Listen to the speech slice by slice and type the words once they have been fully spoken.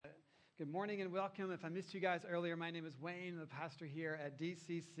Good morning and welcome. If I missed you guys earlier, my name is Wayne, I'm the pastor here at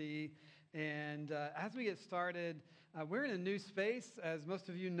DCC. And as we get started, we're in a new space, as most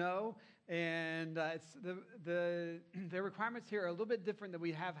of you know, and it's the requirements here are a little bit different than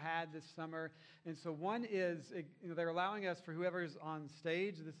we have had this summer. And so one is, they're allowing us for whoever's on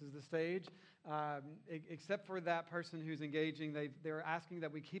stage, this is the stage, except for that person who's engaging, they're asking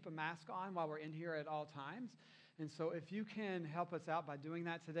that we keep a mask on while we're in here at all times. And so if you can help us out by doing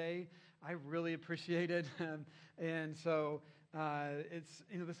that today, I really appreciate it. And so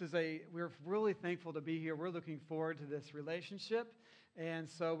we're really thankful to be here. We're looking forward to this relationship. And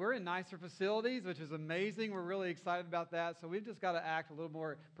so we're in nicer facilities, which is amazing. We're really excited about that. So we've just got to act a little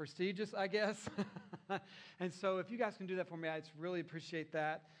more prestigious, I guess. And so if you guys can do that for me, I just really appreciate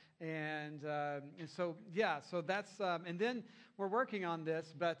that. And so that's, and then we're working on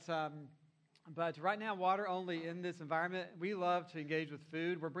this, but right now, water only in this environment. We love to engage with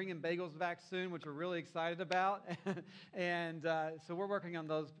food. We're bringing bagels back soon, which we're really excited about. And so we're working on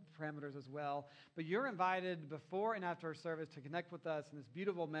those parameters as well. But you're invited before and after our service to connect with us in this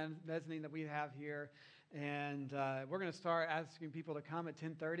beautiful mezzanine that we have here. And we're going to start asking people to come at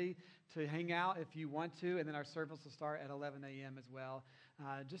 10:30 to hang out if you want to. And then our service will start at 11 a.m. as well.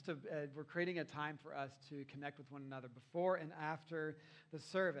 We're creating a time for us to connect with one another before and after the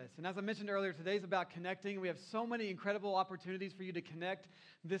service. And as I mentioned earlier, today's about connecting. We have so many incredible opportunities for you to connect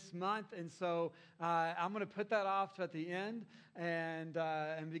this month. And so I'm going to put that off to at the end and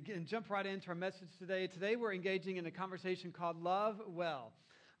jump right into our message today. Today we're engaging in a conversation called Love Well.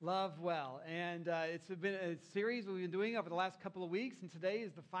 Love Well. And it's been a series we've been doing over the last couple of weeks, and today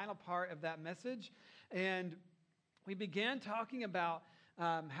is the final part of that message. And we began talking about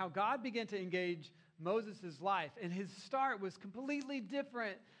how God began to engage Moses' life, and his start was completely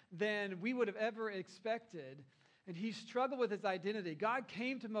different than we would have ever expected. And he struggled with his identity. God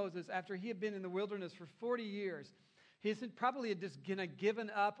came to Moses after he had been in the wilderness for 40 years. He probably had just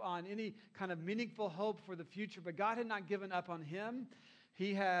given up on any kind of meaningful hope for the future, but God had not given up on him.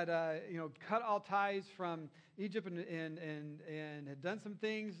 He had, cut all ties from Egypt and had done some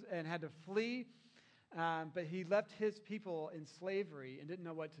things and had to flee. But he left his people in slavery and didn't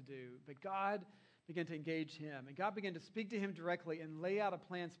know what to do. But God began to engage him. And God began to speak to him directly and lay out a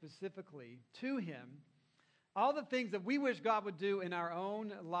plan specifically to him. All the things that we wish God would do in our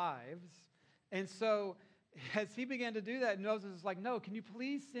own lives. And so as he began to do that, Moses was like, no, can you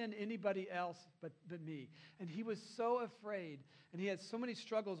please send anybody else but me? And he was so afraid, and he had so many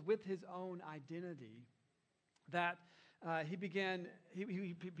struggles with his own identity that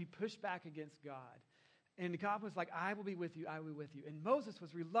he pushed back against God. And God was like, I will be with you, I will be with you. And Moses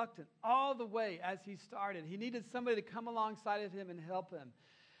was reluctant all the way as he started. He needed somebody to come alongside of him and help him.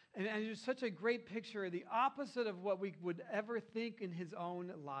 And it was such a great picture, the opposite of what we would ever think in his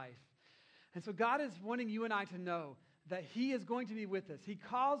own life. And so God is wanting you and I to know that he is going to be with us. He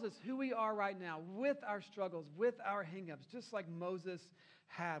calls us who we are right now, with our struggles, with our hang-ups, just like Moses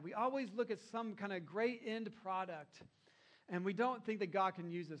had. We always look at some kind of great end product, and we don't think that God can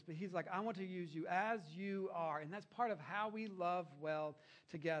use us, but he's like, I want to use you as you are. And that's part of how we love well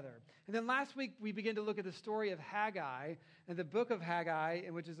together. And then last week, we began to look at the story of Haggai and the book of Haggai,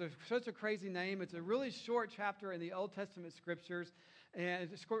 which is such a crazy name. It's a really short chapter in the Old Testament scriptures. And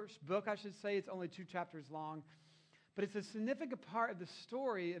it's a short book, I should say. It's only 2 chapters long. But it's a significant part of the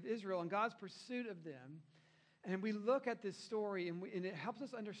story of Israel and God's pursuit of them. And we look at this story, and it helps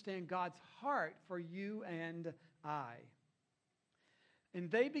us understand God's heart for you and I. And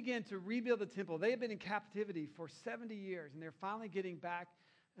they began to rebuild the temple. They had been in captivity for 70 years, and they're finally getting back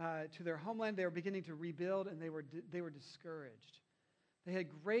to their homeland. They were beginning to rebuild, and they were discouraged. They had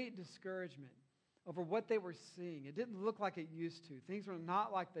great discouragement over what they were seeing. It didn't look like it used to. Things were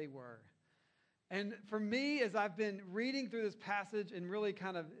not like they were. And for me, as I've been reading through this passage and really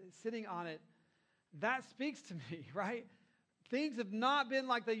kind of sitting on it, that speaks to me, right? Things have not been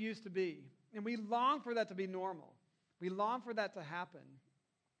like they used to be. And we long for that to be normal. We long for that to happen.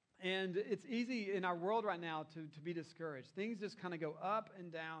 And it's easy in our world right now to be discouraged. Things just kind of go up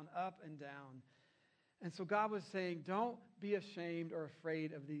and down, up and down. And so God was saying, don't be ashamed or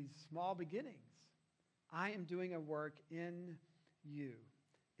afraid of these small beginnings. I am doing a work in you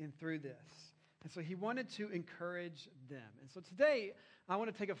and through this. And so he wanted to encourage them. And so today, I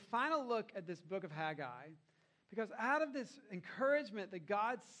want to take a final look at this book of Haggai, because out of this encouragement that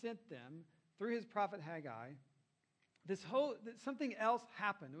God sent them through his prophet Haggai, something else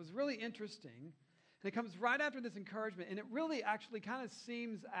happened. It was really interesting. And it comes right after this encouragement, and it really actually kind of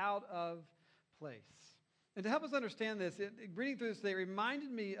seems out of place. And to help us understand this, reading through this today, it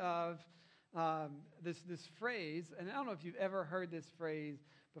reminded me of this phrase, and I don't know if you've ever heard this phrase,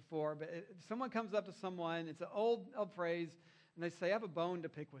 before, but someone comes up to someone, it's an old phrase, and they say, I have a bone to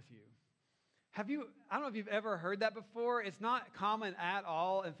pick with you. I don't know if you've ever heard that before. It's not common at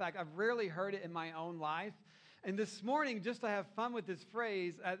all. In fact, I've rarely heard it in my own life. And this morning, just to have fun with this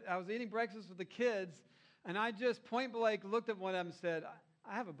phrase, I was eating breakfast with the kids, and I just point blank looked at one of them and said,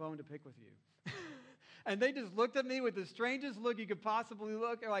 I have a bone to pick with you. And they just looked at me with the strangest look you could possibly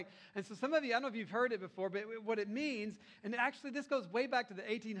look. And so some of you, I don't know if you've heard it before, but what it means, and actually this goes way back to the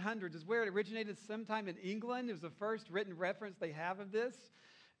 1800s, is where it originated sometime in England. It was the first written reference they have of this.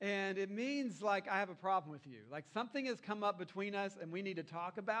 And it means like, I have a problem with you. Like something has come up between us and we need to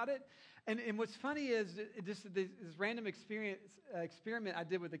talk about it. And what's funny is this random experiment I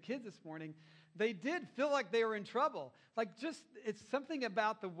did with the kids this morning, they did feel like they were in trouble. Like just, it's something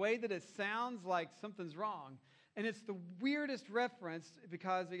about the way that it sounds like something's wrong. And it's the weirdest reference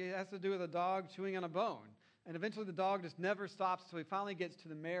because it has to do with a dog chewing on a bone. And eventually the dog just never stops until he finally gets to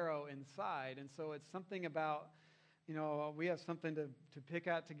the marrow inside. And so it's something about, we have something to pick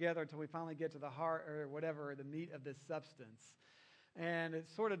out together until we finally get to the heart or whatever, the meat of this substance. And it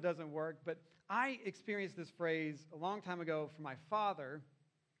sort of doesn't work. But I experienced this phrase a long time ago from my father.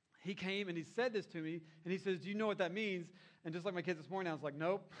 He came and he said this to me, and he says, do you know what that means? And just like my kids this morning, I was like,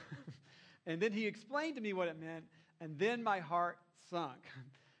 nope. And then he explained to me what it meant, and then my heart sunk.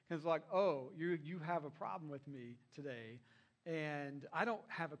 It's like, oh, you have a problem with me today, and I don't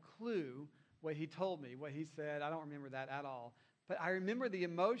have a clue what he told me, what he said. I don't remember that at all. But I remember the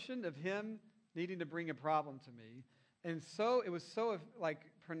emotion of him needing to bring a problem to me. And so it was so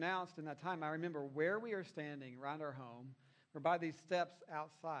pronounced in that time. I remember where we are standing around our home. We're by these steps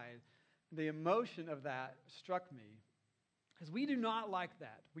outside. The emotion of that struck me. Because we do not like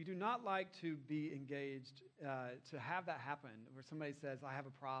that. We do not like to be engaged, to have that happen, where somebody says, I have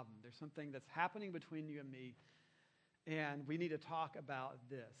a problem. There's something that's happening between you and me, and we need to talk about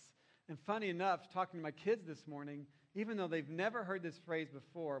this. And funny enough, talking to my kids this morning, even though they've never heard this phrase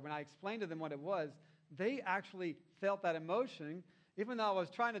before, when I explained to them what it was, they actually felt that emotion. Even though I was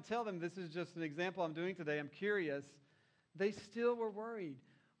trying to tell them this is just an example I'm doing today, I'm curious, they still were worried.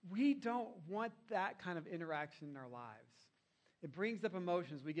 We don't want that kind of interaction in our lives. It brings up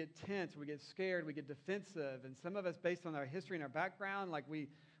emotions. We get tense, we get scared, we get defensive, and some of us, based on our history and our background, like we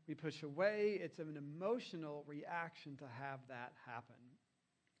push away. It's an emotional reaction to have that happen.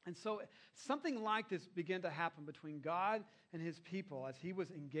 And so something like this began to happen between God and his people as he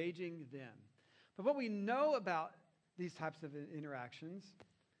was engaging them. But what we know about these types of interactions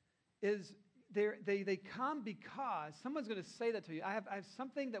is they come because someone's going to say that to you. I have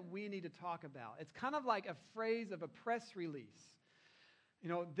something that we need to talk about. It's kind of like a phrase of a press release.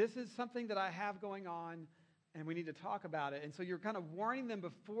 This is something that I have going on, and we need to talk about it. And so you're kind of warning them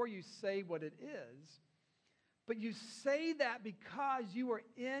before you say what it is. But you say that because you are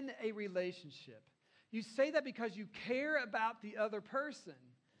in a relationship. You say that because you care about the other person.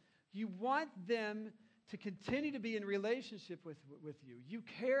 You want them to continue to be in relationship with you. You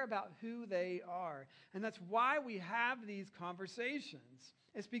care about who they are. And that's why we have these conversations.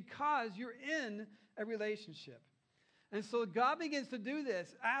 It's because you're in a relationship. And so God begins to do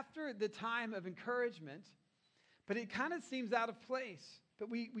this after the time of encouragement, but it kind of seems out of place. But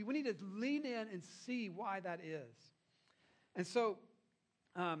we need to lean in and see why that is. And so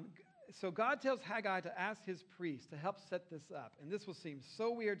God tells Haggai to ask his priest to help set this up. And this will seem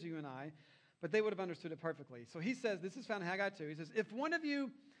so weird to you and I, but they would have understood it perfectly. So he says, this is found in Haggai 2. He says, if one of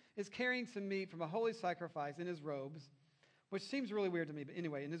you is carrying some meat from a holy sacrifice in his robes, which seems really weird to me, but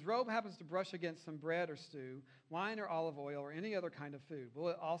anyway, and his robe happens to brush against some bread or stew, wine or olive oil, or any other kind of food, will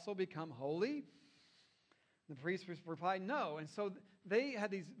it also become holy? The priest replied, no. And so they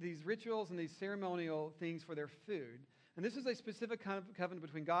had these rituals and these ceremonial things for their food. And this is a specific kind of covenant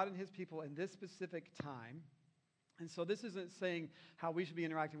between God and his people in this specific time. And so this isn't saying how we should be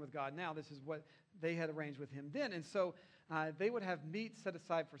interacting with God now. This is what they had arranged with him then. And so they would have meat set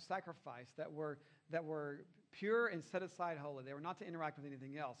aside for sacrifice that were pure and set aside holy. They were not to interact with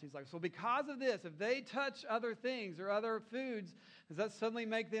anything else. He's like, so because of this, if they touch other things or other foods, does that suddenly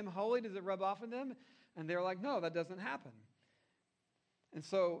make them holy? Does it rub off on them? And they're like, no, that doesn't happen. And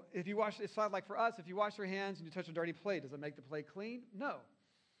so it's like for us, if you wash your hands and you touch a dirty plate, does it make the plate clean? No.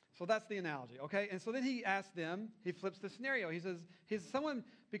 So that's the analogy, okay? And so then he asks them, he flips the scenario. He says, someone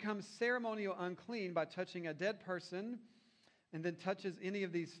becomes ceremonial unclean by touching a dead person and then touches any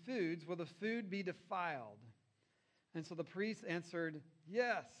of these foods, will the food be defiled? And so the priest answered,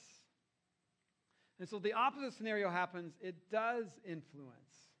 yes. And so the opposite scenario happens. It does influence.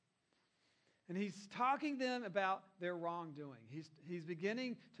 And he's talking to them about their wrongdoing. He's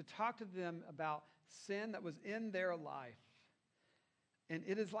beginning to talk to them about sin that was in their life. and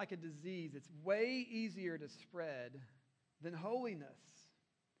it is like a disease. It's way easier to spread than holiness.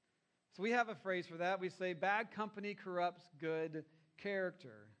 So we have a phrase for that. We say, bad company corrupts good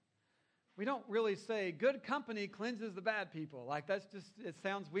character. We don't really say, good company cleanses the bad people. Like, that's just, it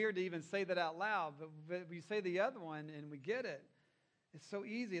sounds weird to even say that out loud, but we say the other one and we get it. It's so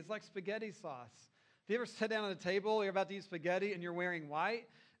easy. It's like spaghetti sauce. If you ever sit down at a table, you're about to eat spaghetti, and you're wearing white,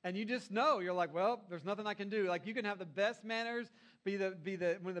 and you just know, you're like, well, there's nothing I can do. Like, you can have the best manners, be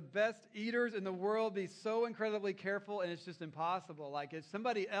one of the best eaters in the world, be so incredibly careful, and it's just impossible. Like, if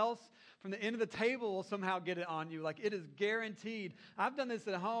somebody else from the end of the table will somehow get it on you, like, it is guaranteed. I've done this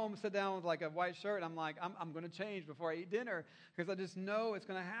at home, sit down with like a white shirt, and I'm like, I'm going to change before I eat dinner, because I just know it's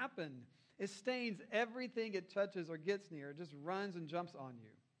going to happen. It stains everything it touches or gets near. It just runs and jumps on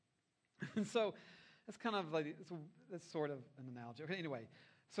you. And so that's kind of like, that's sort of an analogy. Okay, anyway,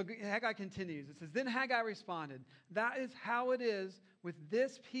 so Haggai continues. It says, then Haggai responded, that is how it is with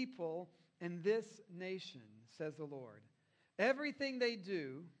this people and this nation, says the Lord. Everything they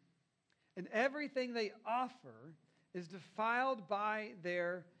do and everything they offer is defiled by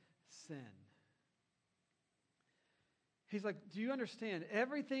their sin. He's like, do you understand?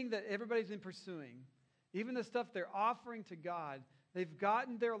 Everything that everybody's been pursuing, even the stuff they're offering to God, they've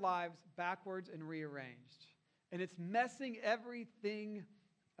gotten their lives backwards and rearranged. And it's messing everything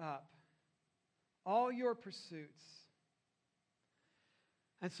up. All your pursuits.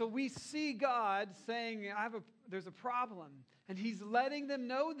 And so we see God saying, there's a problem. And he's letting them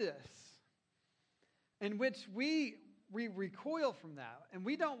know this. In which we recoil from that. And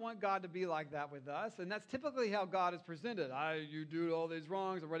we don't want God to be like that with us. And that's typically how God is presented. You do all these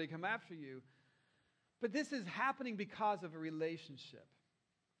wrongs, I'm ready to come after you. But this is happening because of a relationship.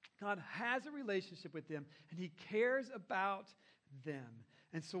 God has a relationship with them, and he cares about them.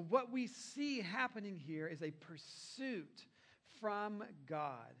 And so what we see happening here is a pursuit from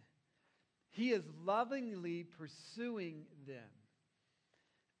God. He is lovingly pursuing them.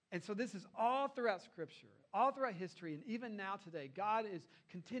 And so this is all throughout Scripture, all throughout history, and even now today. God is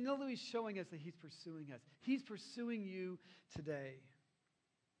continually showing us that he's pursuing us. He's pursuing you today.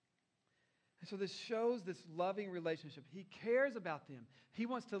 And so this shows this loving relationship. He cares about them. He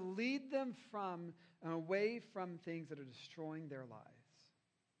wants to lead them from and away from things that are destroying their lives.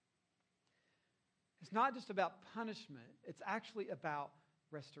 It's not just about punishment. It's actually about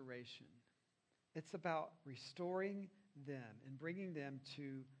restoration. It's about restoring them and bringing them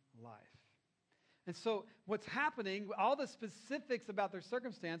to life. And so what's happening, all the specifics about their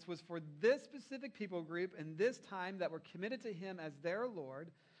circumstance was for this specific people group and this time that were committed to him as their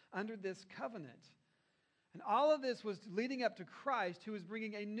Lord under this covenant. And all of this was leading up to Christ, who was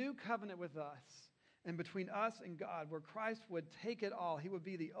bringing a new covenant with us and between us and God, where Christ would take it all. He would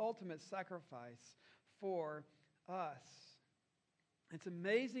be the ultimate sacrifice for us. It's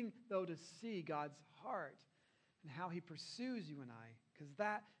amazing, though, to see God's heart and how he pursues you and I, because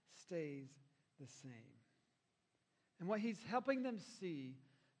that stays the same. And what he's helping them see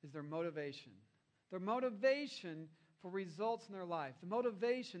is their motivation. Their motivation for results in their life. The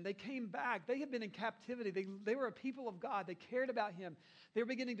motivation, they came back. They had been in captivity. They were a people of God. They cared about him. They were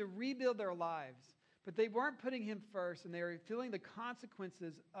beginning to rebuild their lives. But they weren't putting him first, and they were feeling the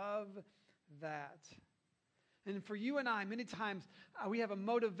consequences of that. And for you and I, many times, we have a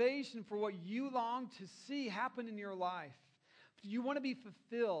motivation for what you long to see happen in your life. You want to be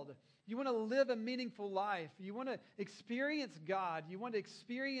fulfilled. You want to live a meaningful life. You want to experience God. You want to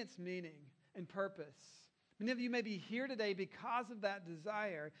experience meaning and purpose. Many of you may be here today because of that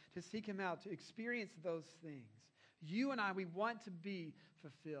desire to seek him out, to experience those things. You and I, we want to be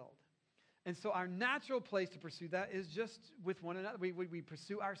fulfilled. And so our natural place to pursue that is just with one another. We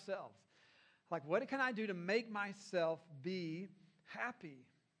pursue ourselves. Like, what can I do to make myself be happy?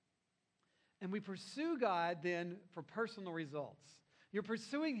 And we pursue God then for personal results. You're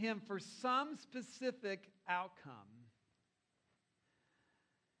pursuing him for some specific outcome.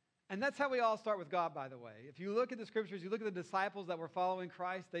 And that's how we all start with God, by the way. If you look at the scriptures, you look at the disciples that were following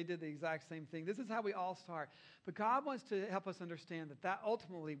Christ, they did the exact same thing. This is how we all start. But God wants to help us understand that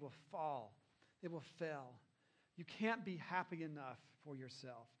ultimately will fall. It will fail. You can't be happy enough for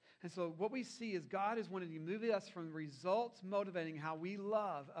yourself. And so what we see is God is wanting to move us from results motivating how we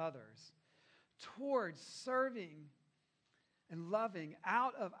love others towards serving and loving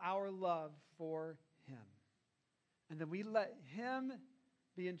out of our love for him. And then we let him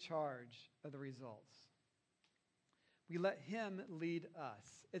be in charge of the results. We let him lead us.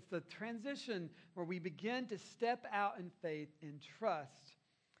 It's the transition where we begin to step out in faith and trust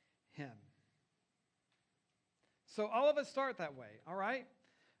him. So all of us start that way, all right?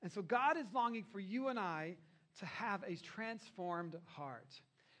 And so God is longing for you and I to have a transformed heart.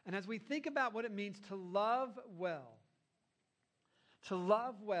 And as we think about what it means to love well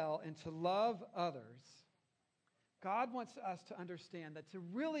and to love others, God wants us to understand that to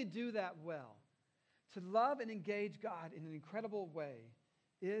really do that well, to love and engage God in an incredible way,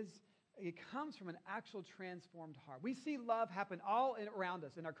 it comes from an actual transformed heart. We see love happen all around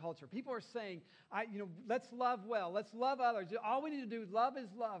us in our culture. People are saying, let's love well, let's love others. All we need to do, love is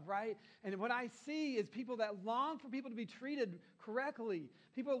love, right? And what I see is people that long for people to be treated correctly.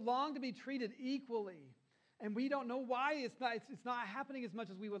 People long to be treated equally. And we don't know why it's not happening as much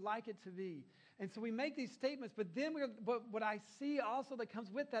as we would like it to be. And so we make these statements, but then what I see also that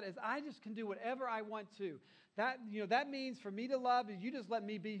comes with that is I just can do whatever I want to. That means for me to love, you just let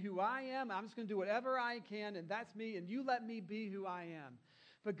me be who I am. I'm just going to do whatever I can, and that's me, and you let me be who I am.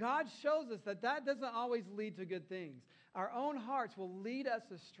 But God shows us that doesn't always lead to good things. Our own hearts will lead us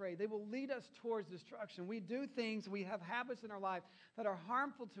astray. They will lead us towards destruction. We do things, we have habits in our life that are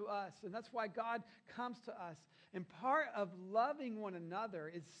harmful to us, and that's why God comes to us. And part of loving one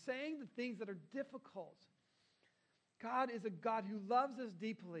another is saying the things that are difficult. God is a God who loves us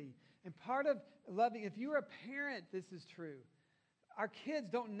deeply. And part of loving, if you're a parent, this is true. Our kids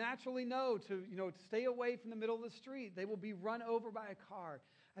don't naturally know to stay away from the middle of the street. They will be run over by a car.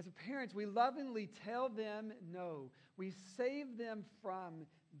 As parents, we lovingly tell them no. We save them from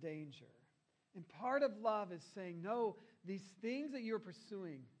danger. And part of love is saying, no, these things that you're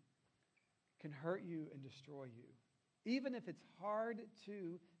pursuing can hurt you and destroy you, even if it's hard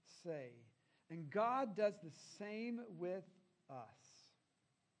to say. And God does the same with us.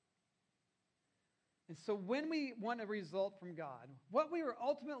 And so when we want a result from God, what we are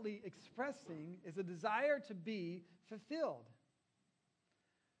ultimately expressing is a desire to be fulfilled.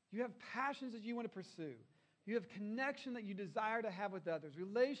 You have passions that you want to pursue. You have connection that you desire to have with others,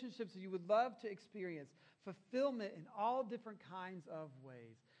 relationships that you would love to experience, fulfillment in all different kinds of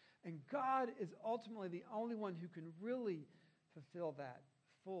ways. And God is ultimately the only one who can really fulfill that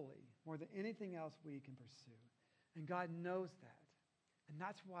fully, more than anything else we can pursue. And God knows that. And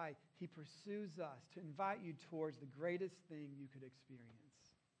that's why he pursues us to invite you towards the greatest thing you could experience.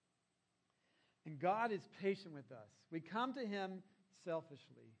 And God is patient with us. We come to him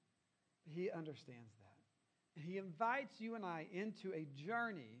selfishly, but he understands that. And he invites you and I into a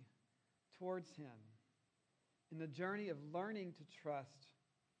journey towards him, in the journey of learning to trust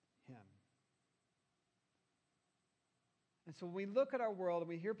him. And so when we look at our world and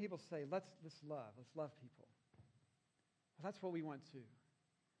we hear people say, let's love people. Well, that's what we want too.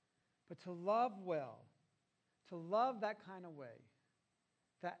 But to love well, to love that kind of way,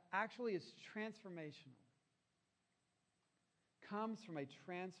 that actually is transformational, comes from a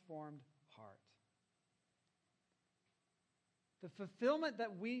transformed heart. The fulfillment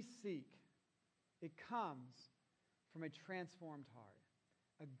that we seek, it comes from a transformed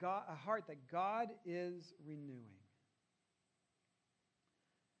heart, a heart that God is renewing.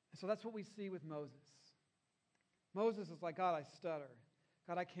 And so that's what we see with Moses. Moses is like, God, I stutter.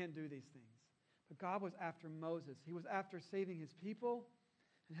 God, I can't do these things. But God was after Moses. He was after saving his people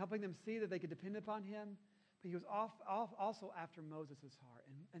and helping them see that they could depend upon him. But he was also after Moses' heart.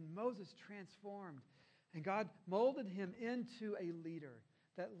 And Moses transformed. And God molded him into a leader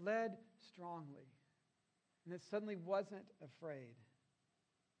that led strongly and that suddenly wasn't afraid.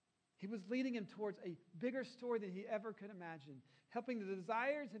 He was leading him towards a bigger story than he ever could imagine, helping the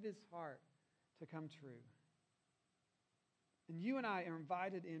desires of his heart to come true. And you and I are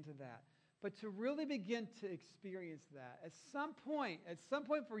invited into that. But to really begin to experience that, at some point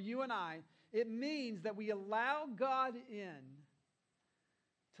for you and I, it means that we allow God in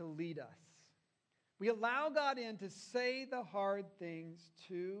to lead us. We allow God in to say the hard things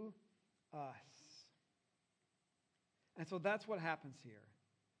to us. And so that's what happens here.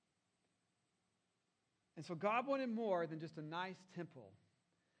 And so God wanted more than just a nice temple.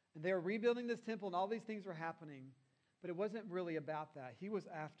 And they were rebuilding this temple and all these things were happening. But it wasn't really about that. He was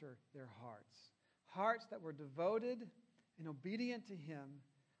after their hearts. Hearts that were devoted and obedient to him,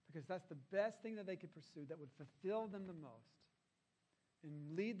 because that's the best thing that they could pursue that would fulfill them the most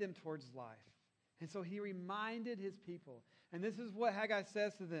and lead them towards life. And so he reminded his people. And this is what Haggai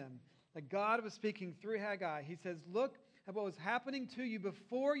says to them. That God was speaking through Haggai. He says, look at what was happening to you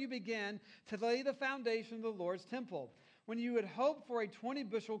before you began to lay the foundation of the Lord's temple. When you had hoped for a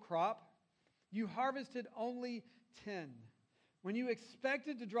 20-bushel crop, you harvested only 10. When you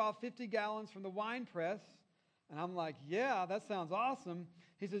expected to draw 50 gallons from the winepress, and I'm like, yeah, that sounds awesome.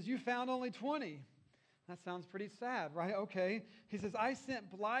 He says, you found only 20. That sounds pretty sad, right? Okay. He says, I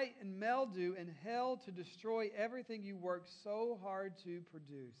sent blight and mildew and hell to destroy everything you worked so hard to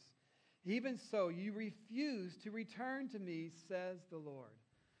produce. Even so, you refuse to return to me, says the Lord.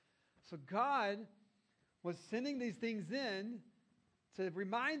 So God was sending these things in to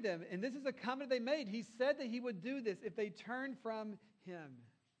remind them, and this is a covenant they made. He said that he would do this if they turned from him.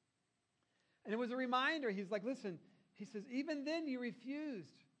 And it was a reminder. He's like, listen, he says, even then you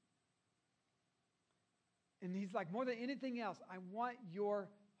refused. And he's like, more than anything else, I want your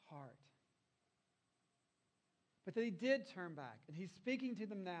heart. But they did turn back, and he's speaking to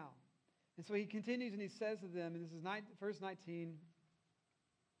them now. And so he continues and he says to them, and this is verse 19,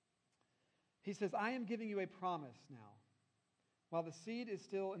 he says, I am giving you a promise now. While the seed is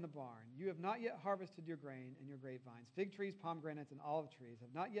still in the barn, you have not yet harvested your grain and your grapevines. Fig trees, pomegranates, and olive trees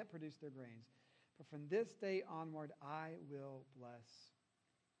have not yet produced their grains. But from this day onward, I will bless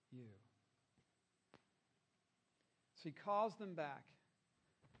you. So he calls them back,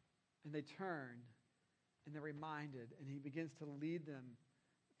 and they turn, and they're reminded, and he begins to lead them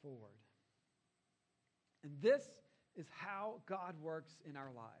forward. And this is how God works in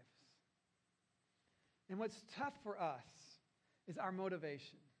our lives. And what's tough for us is our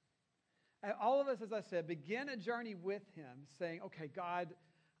motivation. And all of us, as I said, begin a journey with him saying, okay, God,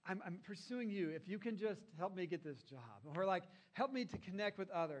 I'm pursuing you. If you can just help me get this job. Or like, help me to connect with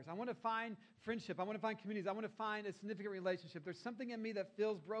others. I want to find friendship. I want to find communities. I want to find a significant relationship. There's something in me that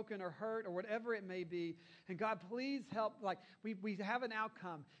feels broken or hurt or whatever it may be. And God, please help. Like, we have an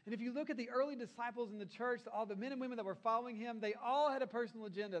outcome. And if you look at the early disciples in the church, all the men and women that were following him, they all had a personal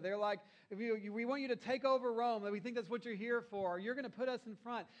agenda. They're like, we want you to take over Rome. We think that's what you're here for. You're going to put us in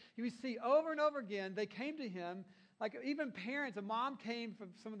front. You see, over and over again, they came to him. Like even parents, a mom came from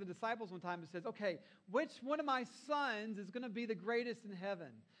some of the disciples one time and says, okay, which one of my sons is going to be the greatest in heaven?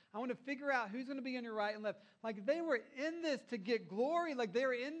 I want to figure out who's going to be on your right and left. Like they were in this to get glory. Like they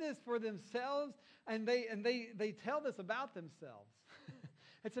were in this for themselves. And they tell this about themselves.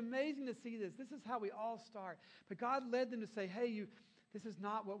 It's amazing to see this. This is how we all start. But God led them to say, hey, this is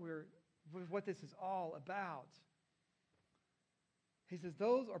not what this is all about. He says,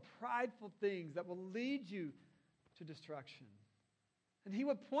 those are prideful things that will lead you to destruction. And he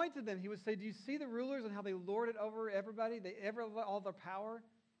would point to them. He would say, do you see the rulers and how they lord it over everybody? All their power?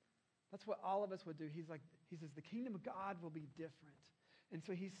 That's what all of us would do. He says, the kingdom of God will be different. And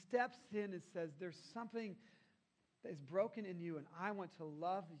so he steps in and says, there's something that is broken in you, and I want to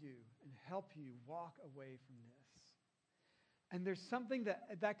love you and help you walk away from this. And there's something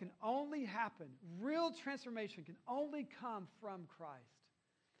that can only happen. Real transformation can only come from Christ.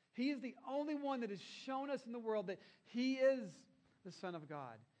 He is the only one that has shown us in the world that he is the Son of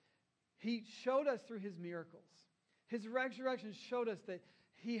God. He showed us through his miracles. His resurrection showed us that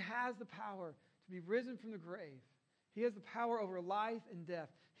he has the power to be risen from the grave. He has the power over life and death.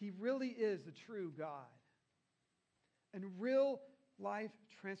 He really is the true God. And real life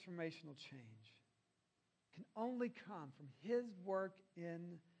transformational change can only come from his work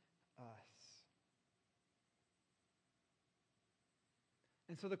in us.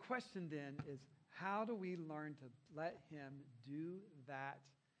 And so the question then is, how do we learn to let him do that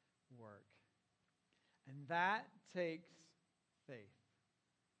work? And that takes faith.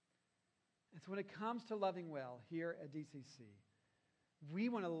 And so when it comes to loving well here at DCC, we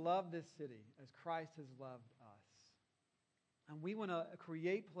want to love this city as Christ has loved us. And we want to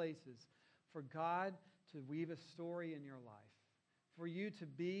create places for God to weave a story in your life, for you to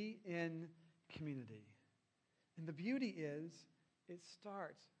be in community. And the beauty is, it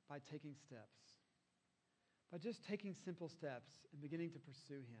starts by taking steps, by just taking simple steps and beginning to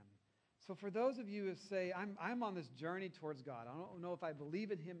pursue him. So for those of you who say, I'm on this journey towards God, I don't know if I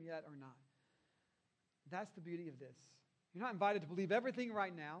believe in him yet or not, that's the beauty of this. You're not invited to believe everything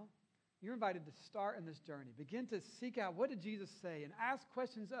right now. You're invited to start in this journey. Begin to seek out, what did Jesus say? And ask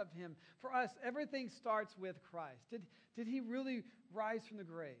questions of him. For us, everything starts with Christ. Did he really rise from the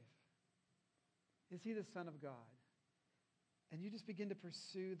grave? Is he the Son of God? And you just begin to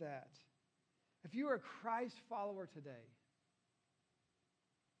pursue that. If you are a Christ follower today,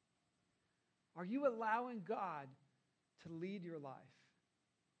 are you allowing God to lead your life?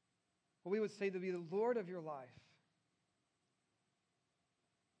 What we would say to be the Lord of your life.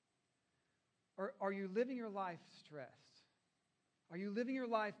 Or are you living your life stressed? Are you living your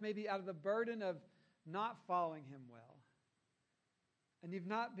life maybe out of the burden of not following him well? And you've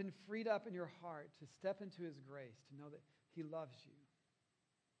not been freed up in your heart to step into his grace, to know that he loves you.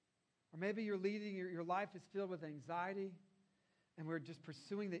 Or maybe you're leading, your life is filled with anxiety, and we're just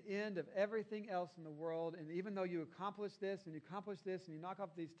pursuing the end of everything else in the world. And even though you accomplish this and you accomplish this and you knock off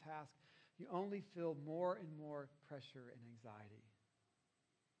these tasks, you only feel more and more pressure and anxiety.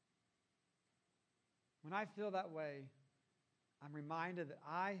 When I feel that way, I'm reminded that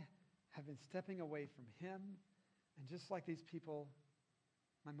I have been stepping away from Him. And just like these people,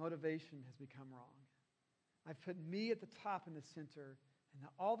 my motivation has become wrong. I've put me at the top in the center, and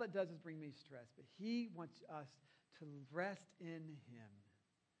all that does is bring me stress. But He wants us to rest in Him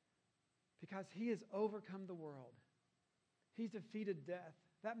because He has overcome the world. He's defeated death.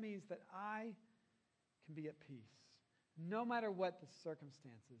 That means that I can be at peace, no matter what the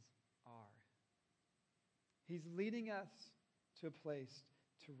circumstances are. He's leading us to a place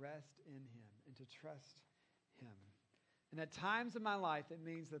to rest in Him and to trust Him. And at times in my life, it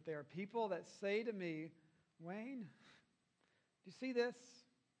means that there are people that say to me, Wayne, do you see this?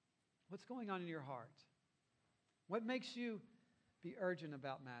 What's going on in your heart? What makes you be urgent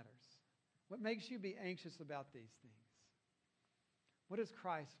about matters? What makes you be anxious about these things? What is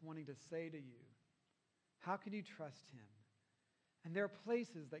Christ wanting to say to you? How can you trust Him? And there are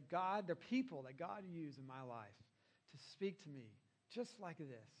places that God, there are people that God used in my life to speak to me just like this.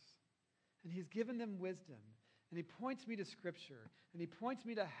 And He's given them wisdom. And He points me to Scripture. And He points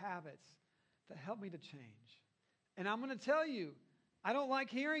me to habits that help me to change. And I'm going to tell you, I don't like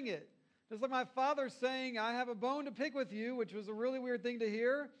hearing it. Just like my father saying, I have a bone to pick with you, which was a really weird thing to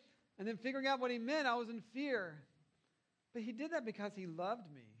hear. And then figuring out what he meant, I was in fear. But he did that because he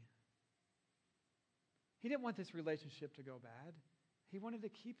loved me. He didn't want this relationship to go bad. He wanted to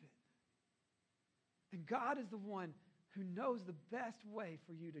keep it. And God is the one who knows the best way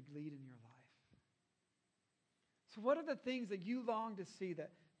for you to lead in your life. So what are the things that you long to see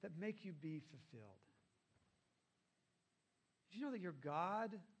that make you be fulfilled? Did you know that your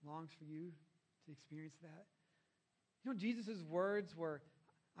God longs for you to experience that? You know, Jesus' words were,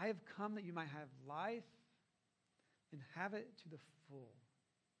 I have come that you might have life and have it to the full.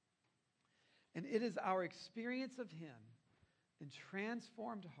 And it is our experience of Him in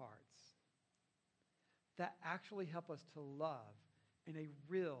transformed hearts that actually help us to love in a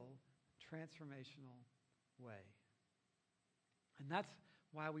real transformational way. And that's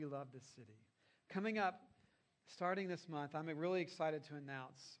why we love this city. Coming up, starting this month, I'm really excited to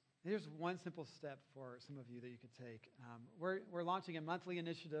announce, here's one simple step for some of you that you could take. We're launching a monthly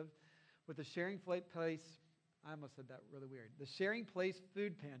initiative with the Sharing Place, I almost said that really weird, the Sharing Place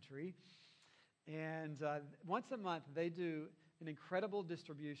Food Pantry. And once a month, they do an incredible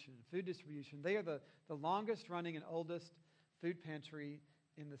food distribution. They are the longest running and oldest food pantry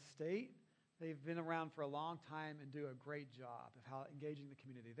in the state. They've been around for a long time and do a great job of how engaging the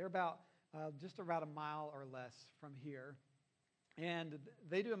community. They're about just around a mile or less from here. And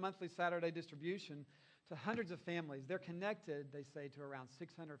they do a monthly Saturday distribution to hundreds of families. They're connected, they say, to around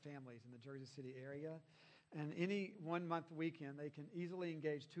 600 families in the Jersey City area. And any 1 month weekend, they can easily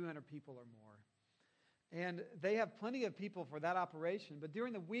engage 200 people or more. And they have plenty of people for that operation. But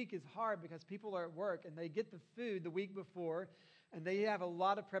during the week is hard because people are at work and they get the food the week before and they have a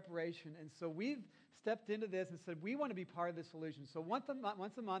lot of preparation. And so we've stepped into this and said, we want to be part of the solution. So once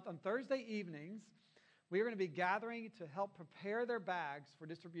a month on Thursday evenings, we are going to be gathering to help prepare their bags for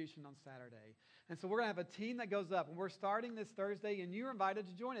distribution on Saturday. And so we're going to have a team that goes up. And we're starting this Thursday, and you're invited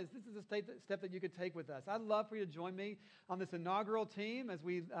to join us. This is a step that you could take with us. I'd love for you to join me on this inaugural team as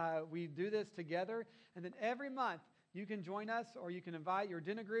we do this together. And then every month, you can join us, or you can invite your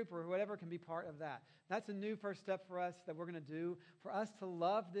dinner group, or whatever can be part of that. That's a new first step for us that we're going to do for us to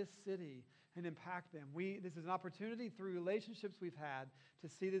love this city and impact them. This is an opportunity through relationships we've had to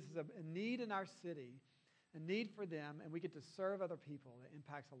see this as a need in our city, a need for them, and we get to serve other people. It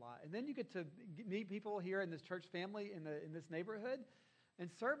impacts a lot. And then you get to meet people here in this church family in this neighborhood and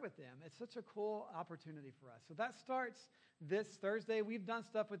serve with them. It's such a cool opportunity for us. So that starts this Thursday. We've done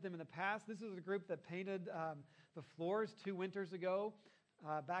stuff with them in the past. This is a group that painted the floors 2 winters ago,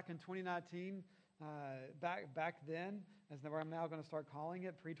 back in 2019. Back then, as I'm now going to start calling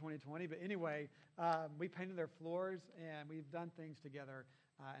it pre-2020. But anyway, we painted their floors, and we've done things together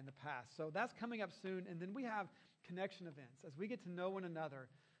in the past. So that's coming up soon. And then we have connection events. As we get to know one another,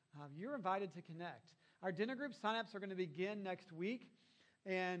 you're invited to connect. Our dinner group signups are going to begin next week.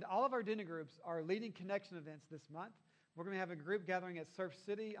 And all of our dinner groups are leading connection events this month. We're going to have a group gathering at Surf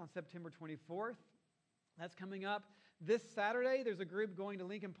City on September 24th. That's coming up. This Saturday, there's a group going to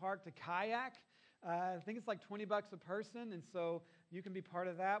Lincoln Park to kayak. I think it's like $20 a person, and so you can be part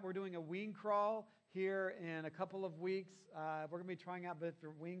of that. We're doing a wing crawl here in a couple of weeks. We're going to be trying out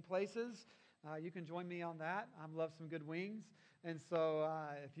different wing places. You can join me on that. I love some good wings. And so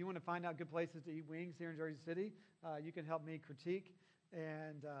if you want to find out good places to eat wings here in Jersey City, you can help me critique.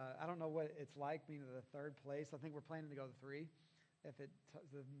 And I don't know what it's like being at the third place. I think we're planning to go to 3 if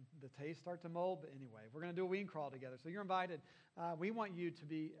the taste start to mold. But anyway, we're going to do a wing crawl together. So you're invited. We want you to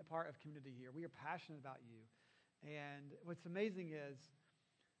be a part of community here. We are passionate about you. And what's amazing is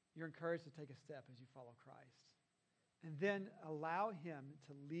you're encouraged to take a step as you follow Christ. And then allow him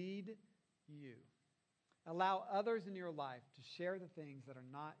to lead you. Allow others in your life to share the things that are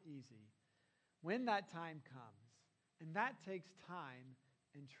not easy when that time comes. And that takes time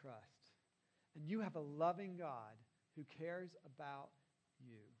and trust. And you have a loving God who cares about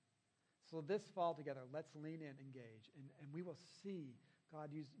you. So this fall together, let's lean in, engage, and we will see God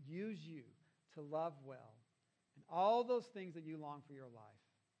use you to love well. And all those things that you long for your life,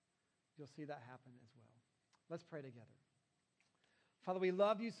 you'll see that happen as well. Let's pray together. Father, we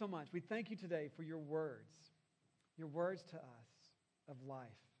love you so much. We thank you today for your words to us of life.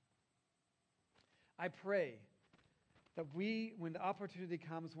 I pray that when the opportunity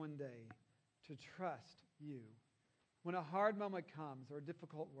comes one day to trust you, when a hard moment comes or a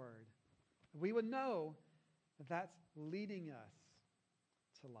difficult word, we would know that that's leading us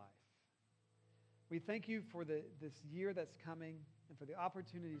to life. We thank you for this year that's coming and for the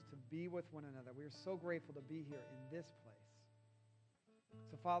opportunities to be with one another. We are so grateful to be here in this place.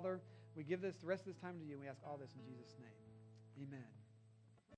 So, Father, we give the rest of this time to you, and we ask all this in Jesus' name. Amen.